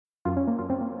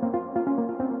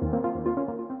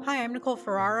Hi, I'm Nicole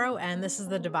Ferraro, and this is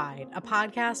The Divide, a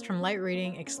podcast from Light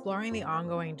Reading exploring the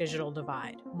ongoing digital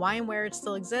divide, why and where it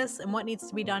still exists, and what needs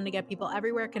to be done to get people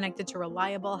everywhere connected to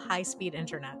reliable, high-speed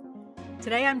internet.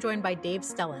 Today, I'm joined by Dave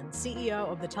Stehlin, CEO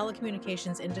of the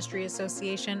Telecommunications Industry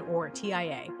Association, or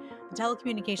TIA. The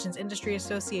Telecommunications Industry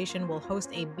Association will host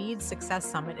a BEAD Success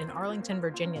Summit in Arlington,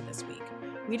 Virginia this week.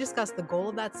 We discuss the goal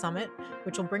of that summit,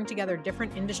 which will bring together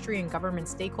different industry and government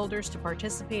stakeholders to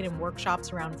participate in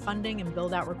workshops around funding and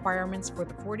build-out requirements for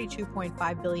the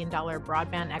 $42.5 billion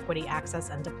Broadband Equity Access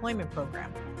and Deployment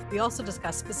Program. We also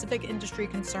discuss specific industry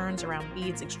concerns around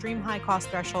BEAD's extreme high cost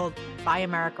threshold, Buy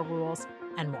America rules,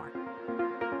 and more.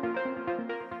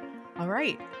 All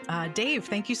right. Dave,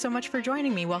 thank you so much for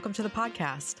joining me. Welcome to the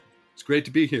podcast. It's great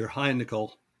to be here. Hi,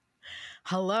 Nicole.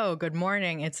 Hello, good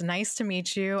morning. It's nice to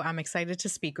meet you. I'm excited to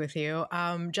speak with you.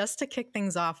 Just to kick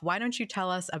things off, why don't you tell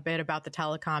us a bit about the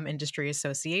Telecom Industry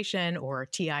Association, or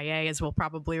TIA, as we'll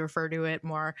probably refer to it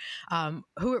more,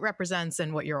 who it represents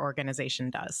and what your organization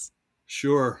does?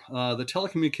 Sure. The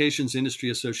Telecommunications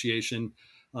Industry Association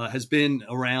has been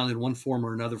around in one form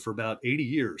or another for about 80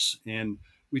 years. And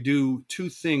we do two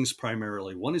things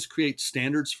primarily. One is create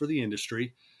standards for the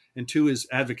industry, and two is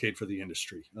advocate for the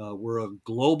industry. We're a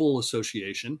global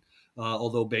association,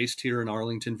 although based here in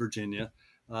Arlington, Virginia.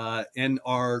 And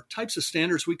our types of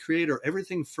standards we create are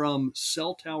everything from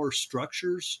cell tower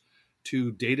structures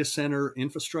to data center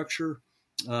infrastructure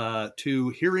to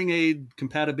hearing aid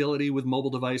compatibility with mobile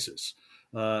devices,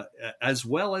 as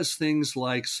well as things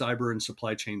like cyber and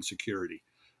supply chain security.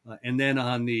 And then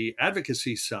on the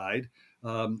advocacy side,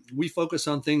 we focus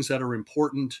on things that are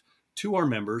important to our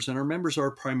members, and our members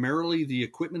are primarily the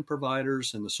equipment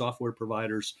providers and the software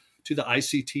providers to the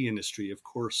ICT industry. Of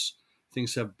course,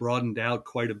 things have broadened out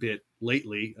quite a bit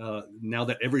lately, now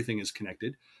that everything is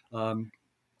connected. And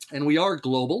we are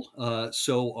global,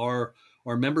 so our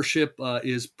membership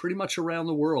is pretty much around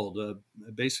the world.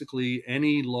 Basically,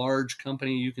 any large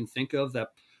company you can think of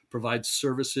that provides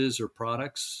services or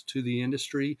products to the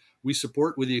industry, we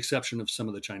support, with the exception of some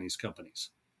of the Chinese companies.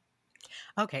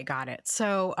 Okay, got it.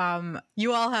 So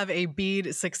you all have a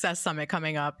BEAD Success Summit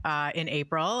coming up in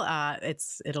April.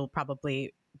 It'll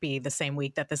probably be the same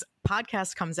week that this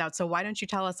podcast comes out. So why don't you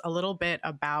tell us a little bit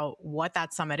about what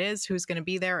that summit is, who's going to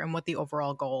be there, and what the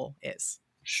overall goal is?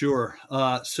 Sure.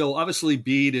 So obviously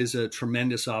BEAD is a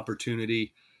tremendous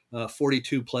opportunity,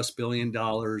 $42+ billion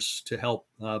to help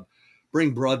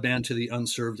bring broadband to the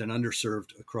unserved and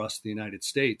underserved across the United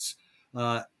States.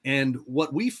 And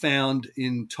what we found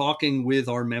in talking with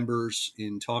our members,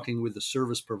 in talking with the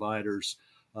service providers,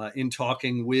 in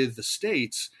talking with the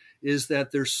states, is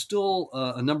that there's still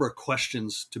a number of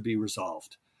questions to be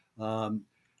resolved.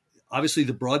 Obviously,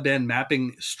 the broadband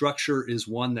mapping structure is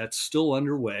one that's still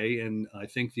underway, and I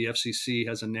think the FCC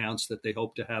has announced that they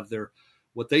hope to have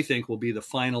what they think will be the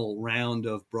final round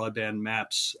of broadband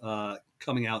maps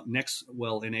coming out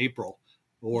in April.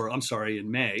 In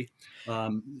May.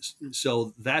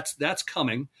 So that's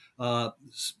coming.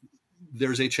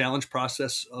 There's a challenge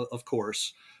process, of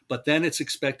course, but then it's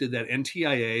expected that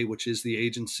NTIA, which is the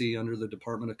agency under the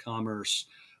Department of Commerce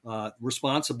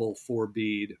responsible for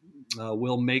BEAD,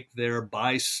 will make their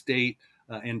by state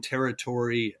and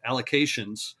territory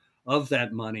allocations of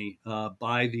that money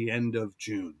by the end of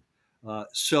June.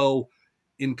 So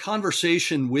in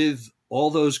conversation with all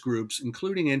those groups,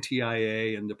 including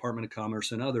NTIA and Department of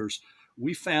Commerce and others,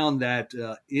 we found that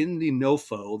in the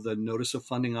NOFO, the Notice of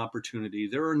Funding Opportunity,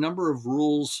 there are a number of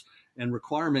rules and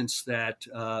requirements that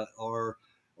are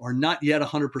not yet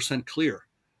 100% clear,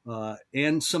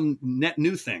 and some net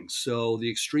new things. So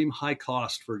the extreme high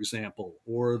cost, for example,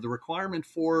 or the requirement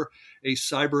for a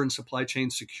cyber and supply chain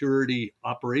security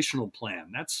operational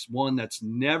plan. That's one that's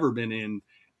never been in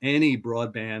any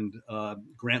broadband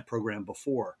grant program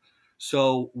before.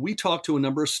 So we talked to a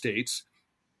number of states,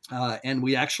 and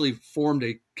we actually formed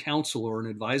a council or an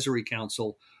advisory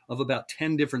council of about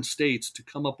 10 different states to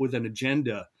come up with an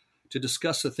agenda to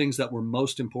discuss the things that were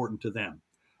most important to them.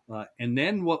 And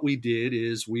then what we did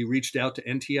is we reached out to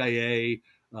NTIA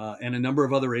and a number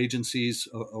of other agencies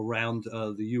around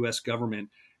the U.S. government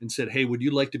and said, hey, would you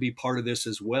like to be part of this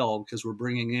as well? Because we're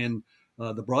bringing in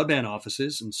the broadband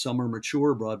offices, and some are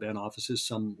mature broadband offices,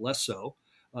 some less so.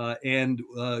 And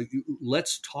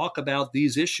let's talk about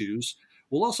these issues.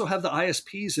 We'll also have the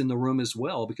ISPs in the room as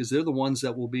well, because they're the ones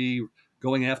that will be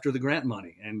going after the grant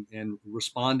money and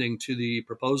responding to the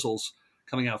proposals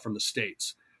coming out from the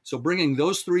states. So bringing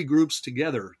those three groups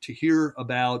together to hear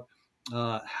about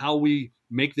how we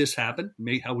make this happen,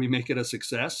 how we make it a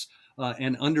success,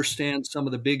 and understand some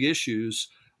of the big issues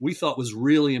we thought was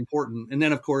really important. And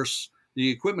then, of course, the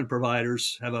equipment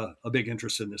providers have a big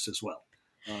interest in this as well.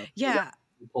 Yeah.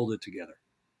 We pulled it together.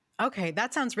 Okay,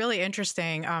 that sounds really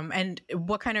interesting. And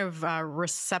what kind of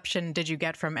reception did you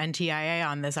get from NTIA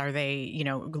on this? Are they,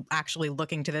 actually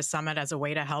looking to this summit as a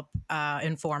way to help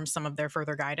inform some of their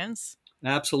further guidance?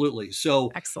 Absolutely.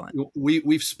 So Excellent.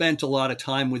 we've spent a lot of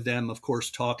time with them, of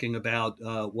course, talking about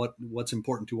what's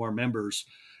important to our members,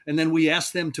 and then we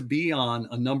asked them to be on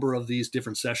a number of these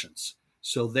different sessions.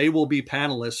 So they will be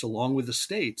panelists along with the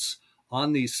states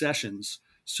on these sessions.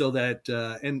 So that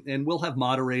and we'll have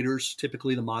moderators.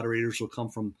 Typically, the moderators will come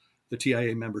from the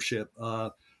TIA membership,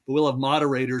 but we'll have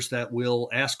moderators that will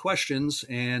ask questions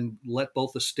and let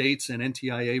both the states and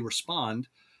NTIA respond.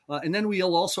 And then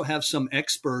we'll also have some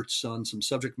experts on some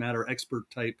subject matter expert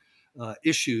type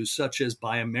issues, such as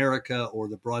Buy America or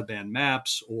the broadband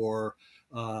maps or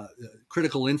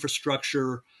critical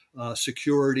infrastructure,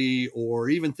 security, or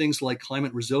even things like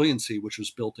climate resiliency, which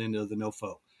was built into the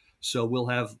NOFO. So we'll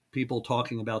have people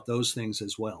talking about those things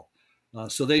as well.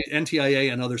 So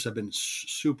NTIA and others have been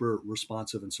super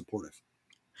responsive and supportive.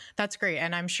 That's great.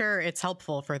 And I'm sure it's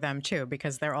helpful for them too,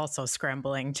 because they're also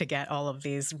scrambling to get all of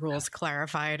these rules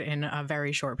clarified in a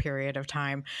very short period of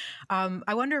time.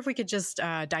 I wonder if we could just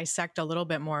dissect a little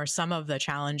bit more some of the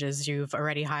challenges you've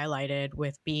already highlighted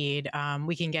with BEAD.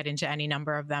 We can get into any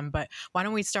number of them, but why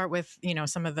don't we start with,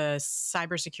 some of the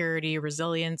cybersecurity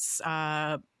resilience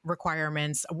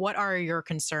requirements? What are your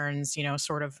concerns,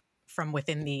 sort of from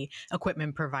within the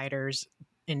equipment providers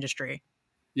industry?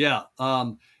 Yeah,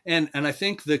 and I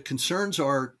think the concerns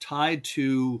are tied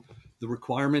to the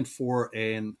requirement for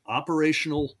an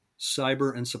operational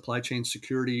cyber and supply chain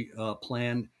security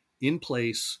plan in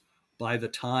place by the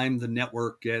time the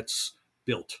network gets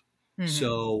built. Mm-hmm.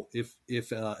 So if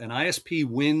an ISP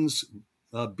wins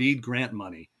BEAD grant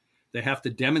money, they have to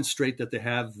demonstrate that they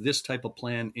have this type of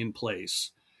plan in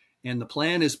place, and the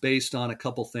plan is based on a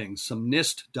couple things: some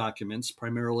NIST documents,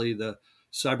 primarily the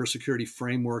cybersecurity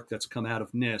framework that's come out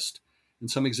of NIST, and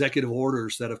some executive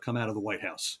orders that have come out of the White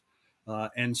House.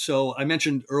 And so I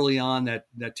mentioned early on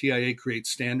that TIA creates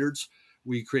standards.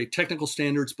 We create technical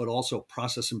standards, but also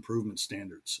process improvement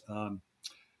standards.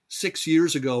 6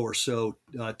 years ago or so,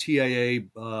 TIA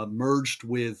merged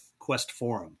with Quest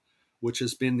Forum, which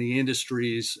has been the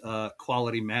industry's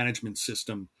quality management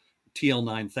system, TL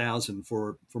 9000,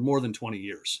 for more than 20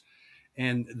 years.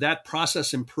 And that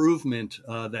process improvement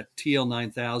that TL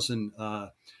 9000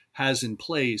 has in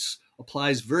place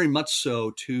applies very much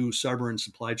so to cyber and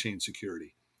supply chain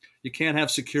security. You can't have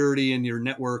security in your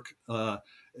network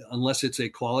unless it's a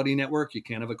quality network. You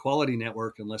can't have a quality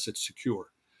network unless it's secure.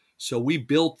 So we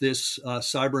built this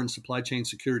cyber and supply chain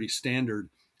security standard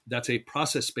that's a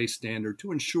process-based standard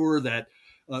to ensure that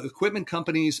equipment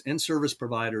companies and service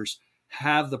providers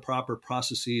have the proper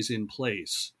processes in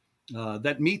place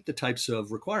that meet the types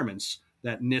of requirements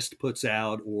that NIST puts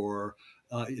out, or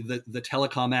the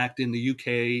Telecom Act in the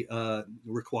UK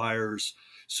requires.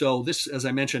 So this, as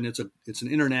I mentioned, it's an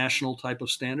international type of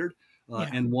standard,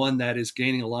 and one that is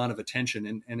gaining a lot of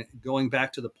attention. And going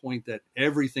back to the point that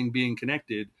everything being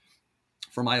connected,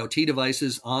 from IoT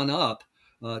devices on up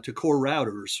to core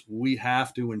routers, we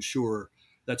have to ensure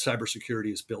that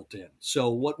cybersecurity is built in. So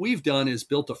what we've done is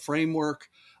built a framework.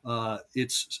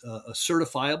 It's a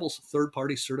certifiable,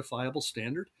 third-party certifiable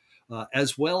standard,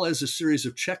 as well as a series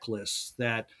of checklists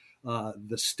that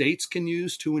the states can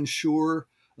use to ensure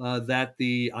that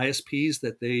the ISPs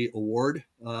that they award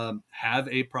have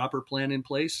a proper plan in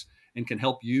place and can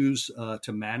help use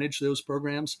to manage those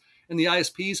programs. And the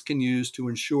ISPs can use to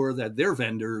ensure that their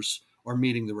vendors are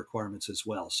meeting the requirements as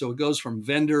well. So it goes from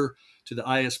vendor to the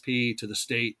ISP to the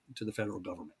state to the federal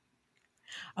government.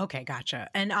 Okay, gotcha.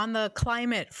 And on the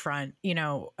climate front,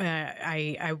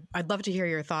 I'd love to hear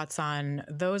your thoughts on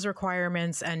those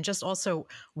requirements and just also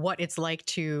what it's like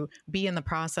to be in the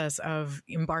process of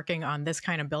embarking on this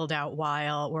kind of build out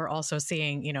while we're also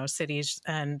seeing, cities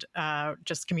and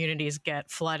just communities get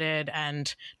flooded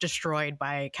and destroyed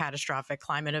by catastrophic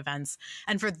climate events,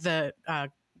 and for the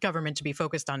government to be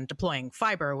focused on deploying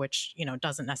fiber, which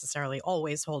doesn't necessarily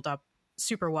always hold up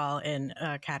super well in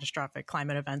catastrophic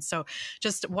climate events. So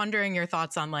just wondering your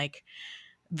thoughts on like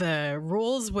the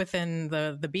rules within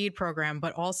the BEAD program,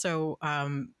 but also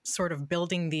sort of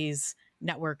building these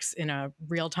networks in a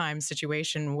real-time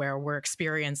situation where we're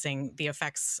experiencing the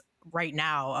effects right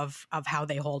now of how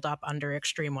they hold up under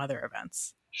extreme weather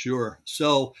events. Sure.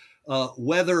 So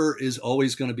weather is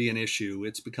always going to be an issue.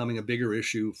 It's becoming a bigger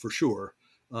issue for sure.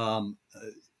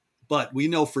 But we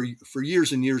know for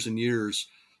years and years and years,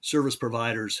 service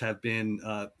providers have been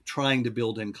trying to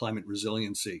build in climate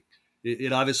resiliency.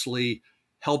 It obviously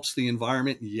helps the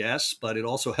environment, yes, but it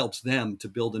also helps them to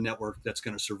build a network that's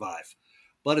going to survive.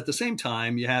 But at the same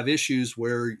time, you have issues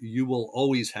where you will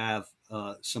always have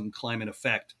some climate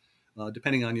effect,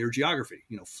 depending on your geography.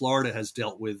 Florida has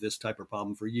dealt with this type of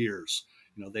problem for years.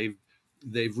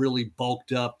 They've really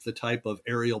bulked up the type of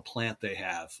aerial plant they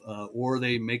have, or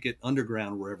they make it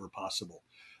underground wherever possible.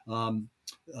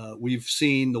 We've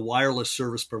seen the wireless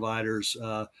service providers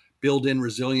build in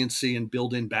resiliency and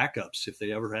build in backups. If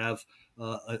they ever have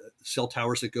cell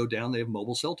towers that go down, they have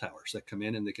mobile cell towers that come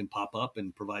in and they can pop up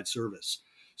and provide service.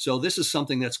 So this is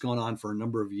something that's gone on for a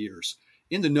number of years.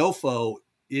 In the NOFO,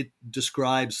 it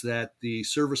describes that the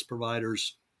service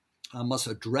providers must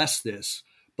address this,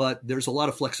 but there's a lot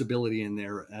of flexibility in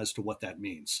there as to what that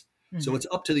means. Mm-hmm. So it's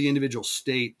up to the individual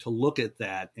state to look at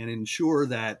that and ensure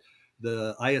that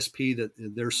the ISP that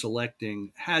they're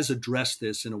selecting has addressed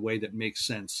this in a way that makes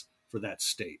sense for that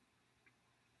state.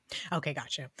 Okay,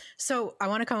 gotcha. So I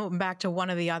want to come back to one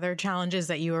of the other challenges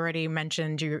that you already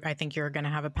mentioned. I think you're going to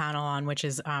have a panel on, which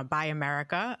is Buy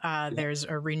America. There's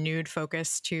a renewed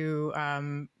focus to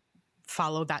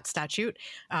follow that statute.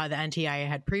 The NTIA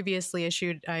had previously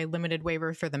issued a limited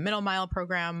waiver for the middle mile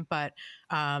program, but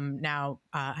now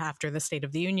after the State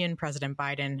of the Union, President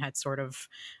Biden had sort of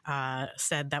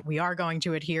said that we are going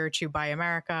to adhere to Buy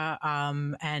America,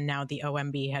 and now the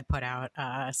OMB had put out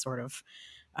sort of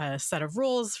a set of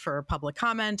rules for public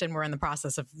comment, and we're in the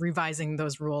process of revising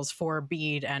those rules for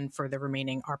BEAD and for the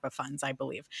remaining ARPA funds, I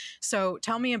believe. So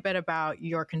tell me a bit about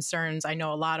your concerns. I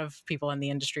know a lot of people in the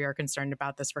industry are concerned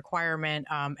about this requirement,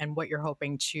 and what you're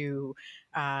hoping to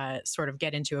sort of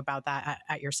get into about that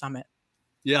at your summit.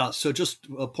 Yeah, so just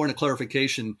a point of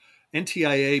clarification.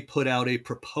 NTIA put out a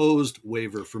proposed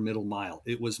waiver for middle mile.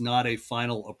 It was not a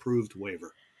final approved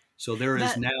waiver. So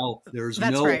there's no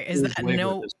right. Is that waiver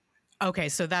no? Okay,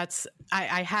 so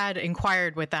I had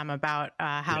inquired with them about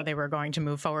how they were going to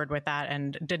move forward with that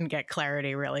and didn't get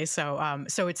clarity really. So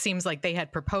so it seems like they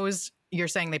had proposed. You're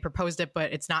saying they proposed it,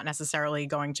 but it's not necessarily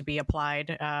going to be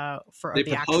applied for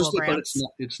the actual grants?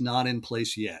 But it's not in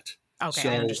place yet. Okay, so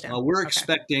I understand. We're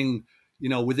expecting,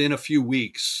 within a few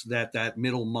weeks that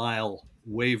middle mile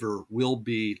waiver will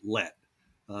be let.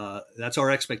 That's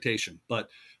our expectation. But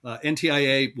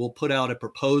NTIA will put out a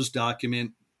proposed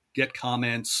document, get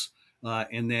comments,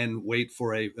 and then wait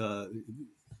for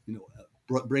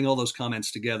bring all those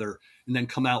comments together and then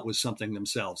come out with something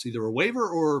themselves, either a waiver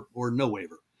or no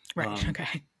waiver. Right.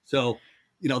 Okay. So,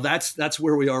 that's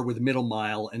where we are with middle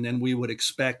mile. And then we would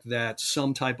expect that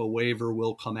some type of waiver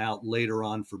will come out later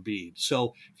on for BEAD.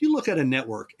 So if you look at a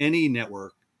network, any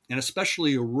network, and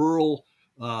especially a rural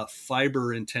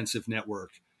fiber intensive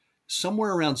network,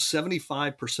 somewhere around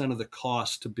 75% of the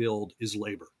cost to build is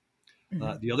labor.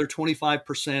 The other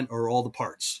 25% are all the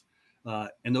parts.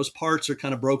 And those parts are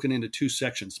kind of broken into two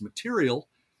sections: material,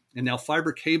 and now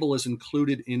fiber cable is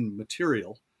included in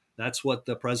material. That's what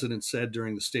the president said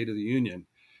during the State of the Union.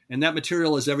 And that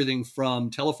material is everything from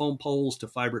telephone poles to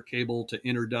fiber cable to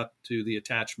interduct to the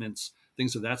attachments,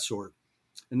 things of that sort.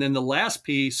 And then the last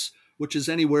piece, which is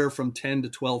anywhere from 10 to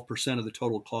 12% of the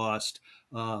total cost,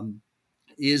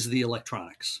 is the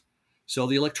electronics. So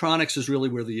the electronics is really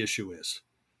where the issue is.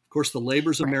 Of course, the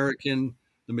labor's American.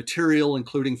 The material,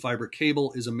 including fiber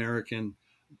cable, is American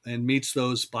and meets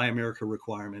those Buy America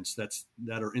requirements that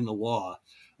are in the law.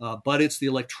 But it's the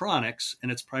electronics,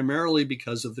 and it's primarily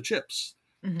because of the chips.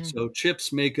 Mm-hmm. So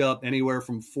chips make up anywhere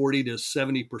from 40 to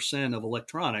 70% of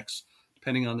electronics,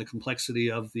 depending on the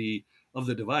complexity of the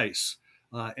device.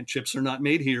 And chips are not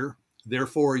made here.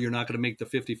 Therefore, you're not going to make the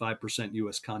 55%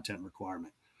 U.S. content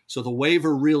requirement. So the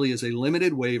waiver really is a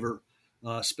limited waiver,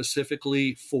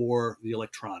 specifically for the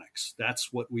electronics.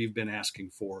 That's what we've been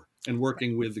asking for and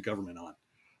working with the government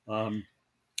on.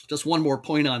 Just one more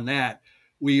point on that.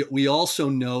 We also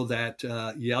know that,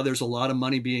 there's a lot of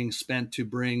money being spent to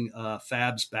bring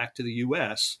fabs back to the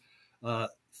U.S.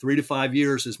 3 to 5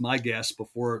 years is my guess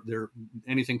before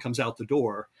anything comes out the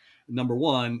door, number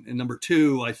one. And number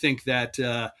two, I think that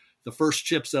the first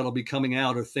chips that'll be coming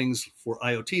out are things for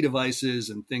IoT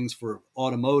devices and things for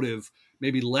automotive,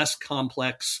 maybe less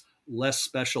complex, less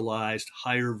specialized,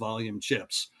 higher volume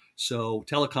chips. So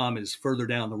telecom is further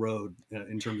down the road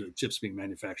in terms of chips being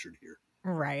manufactured here.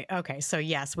 Right. Okay. So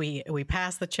yes, we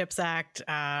passed the CHIPS Act.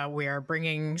 We are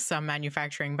bringing some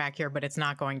manufacturing back here, but it's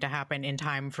not going to happen in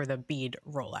time for the BEAD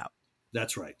rollout.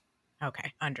 That's right.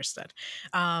 Okay, understood.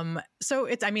 So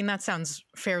that sounds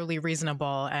fairly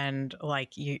reasonable, and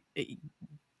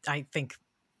I think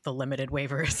the limited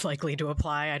waiver is likely to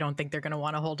apply. I don't think they're going to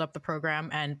want to hold up the program.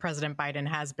 And President Biden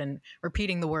has been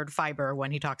repeating the word fiber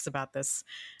when he talks about this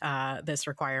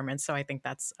requirement. So I think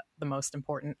that's the most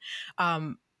important.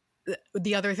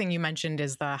 The other thing you mentioned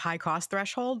is the high cost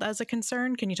threshold as a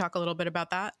concern. Can you talk a little bit about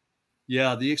that?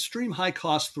 Yeah, the extreme high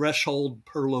cost threshold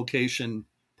per location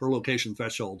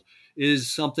threshold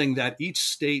is something that each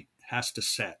state has to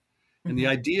set. And the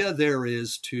idea there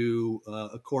is to,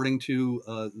 according to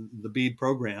the BEAD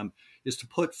program, is to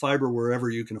put fiber wherever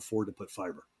you can afford to put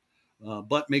fiber,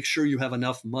 but make sure you have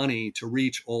enough money to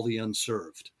reach all the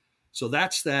unserved. So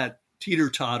that's that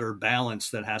teeter-totter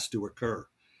balance that has to occur.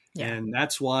 Yeah. And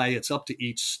that's why it's up to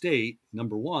each state,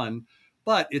 number one.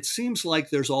 But it seems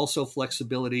like there's also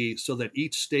flexibility so that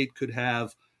each state could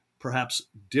have perhaps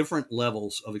different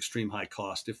levels of extreme high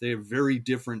cost if they have very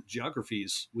different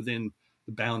geographies within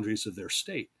the boundaries of their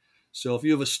state. So if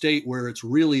you have a state where it's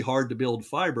really hard to build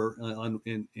fiber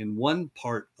in one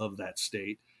part of that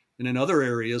state, and in other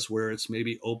areas where it's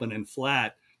maybe open and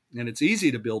flat and it's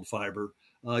easy to build fiber,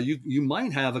 you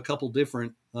might have a couple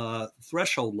different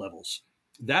threshold levels.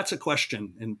 That's a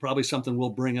question and probably something we'll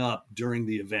bring up during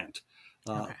the event.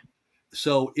 Okay.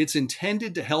 So it's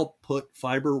intended to help put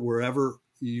fiber wherever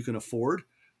you can afford,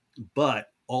 but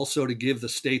also to give the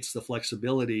states the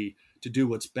flexibility to do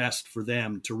what's best for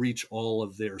them to reach all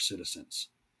of their citizens.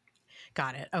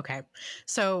 Got it. Okay.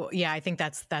 So yeah, I think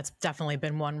that's definitely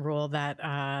been one rule that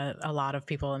a lot of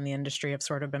people in the industry have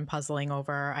sort of been puzzling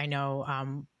over. I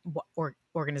know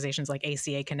organizations like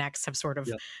ACA Connects have sort of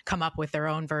come up with their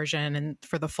own version and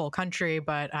for the full country,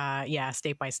 but yeah,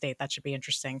 state by state, that should be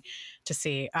interesting to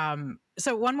see.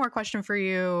 So one more question for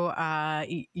you.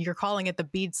 You're calling it the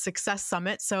BEAD Success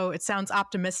Summit, so it sounds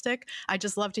optimistic. I'd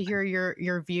just love to hear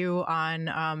your view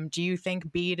on, do you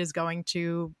think BEAD is going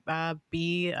to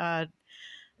be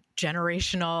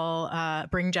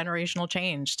bring generational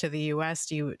change to the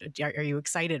U.S.? Are you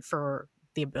excited for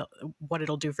what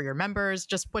it'll do for your members?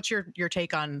 Just what's your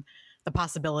take on the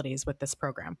possibilities with this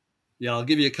program? Yeah, I'll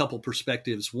give you a couple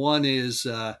perspectives. One is,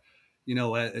 as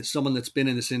someone that's been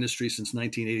in this industry since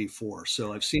 1984,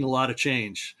 so I've seen a lot of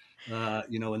change. In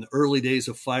the early days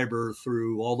of fiber,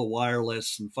 through all the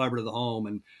wireless and fiber to the home,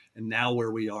 and now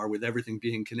where we are with everything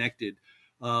being connected.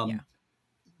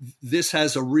 This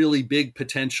has a really big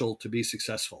potential to be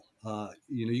successful.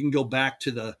 You can go back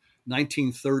to the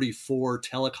 1934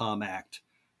 Telecom Act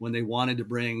when they wanted to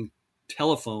bring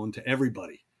telephone to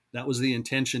everybody. That was the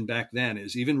intention back then,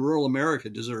 is even rural America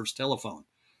deserves telephone.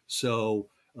 So,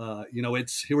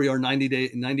 it's here we are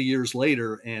 90 years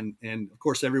later, and of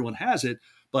course everyone has it.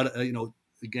 But,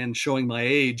 again, showing my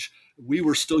age, we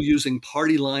were still using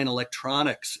party line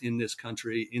electronics in this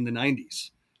country in the 90s.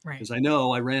 Right. Because I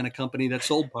know I ran a company that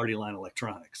sold party line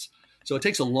electronics. So it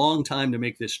takes a long time to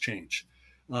make this change.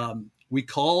 We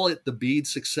call it the BEAD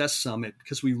Success Summit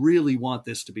because we really want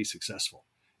this to be successful.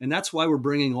 And that's why we're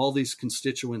bringing all these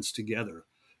constituents together,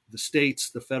 the states,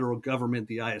 the federal government,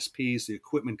 the ISPs, the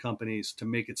equipment companies, to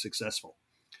make it successful.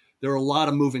 There are a lot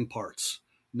of moving parts,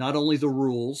 not only the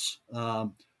rules.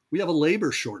 We have a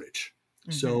labor shortage.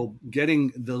 Mm-hmm. So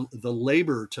getting the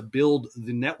labor to build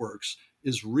the networks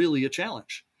is really a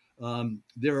challenge.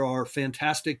 There are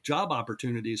fantastic job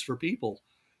opportunities for people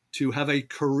to have a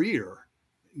career.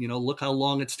 Look how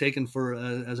long it's taken for,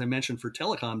 as I mentioned, for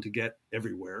telecom to get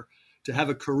everywhere, to have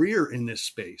a career in this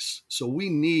space. So we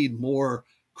need more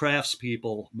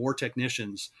craftspeople, more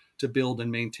technicians to build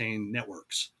and maintain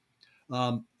networks.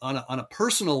 On a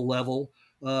personal level,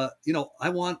 I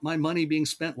want my money being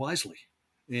spent wisely.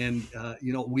 And,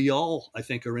 we all, I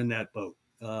think, are in that boat.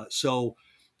 So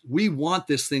we want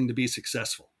this thing to be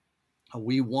successful.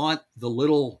 We want the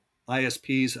little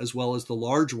ISPs as well as the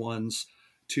large ones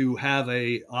to have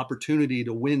a opportunity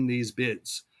to win these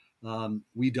bids.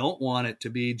 We don't want it to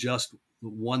be just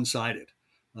one-sided.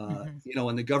 And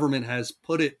the government has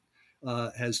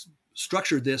has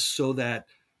structured this so that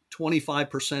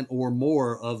 25% or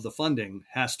more of the funding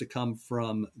has to come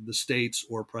from the states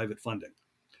or private funding.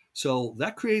 So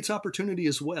that creates opportunity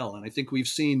as well. And I think we've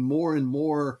seen more and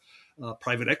more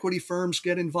private equity firms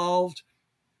get involved,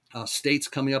 states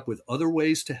coming up with other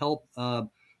ways to help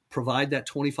provide that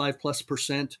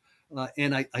 25+%.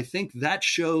 And I think that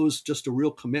shows just a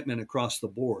real commitment across the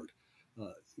board.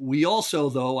 We also,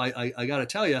 though, I got to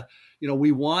tell you,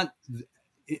 we want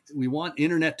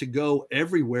internet to go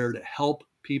everywhere to help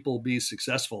people be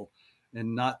successful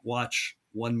and not watch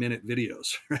 1-minute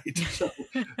videos, right? So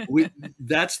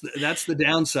that's the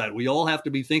downside. We all have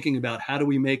to be thinking about how do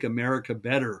we make America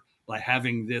better by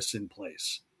having this in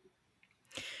place.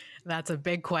 That's a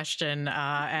big question,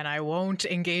 and I won't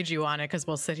engage you on it because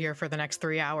we'll sit here for the next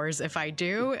 3 hours if I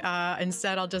do.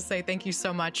 Instead, I'll just say thank you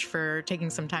so much for taking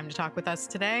some time to talk with us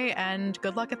today, and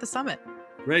good luck at the summit.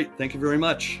 Great. Thank you very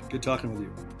much. Good talking with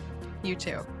you. You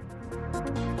too.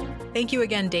 Thank you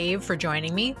again, Dave, for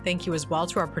joining me. Thank you as well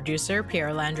to our producer,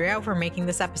 Pierre Landriau, for making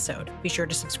this episode. Be sure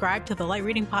to subscribe to the Light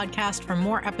Reading Podcast for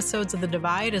more episodes of The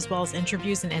Divide, as well as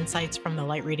interviews and insights from the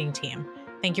Light Reading team.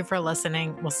 Thank you for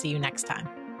listening. We'll see you next time.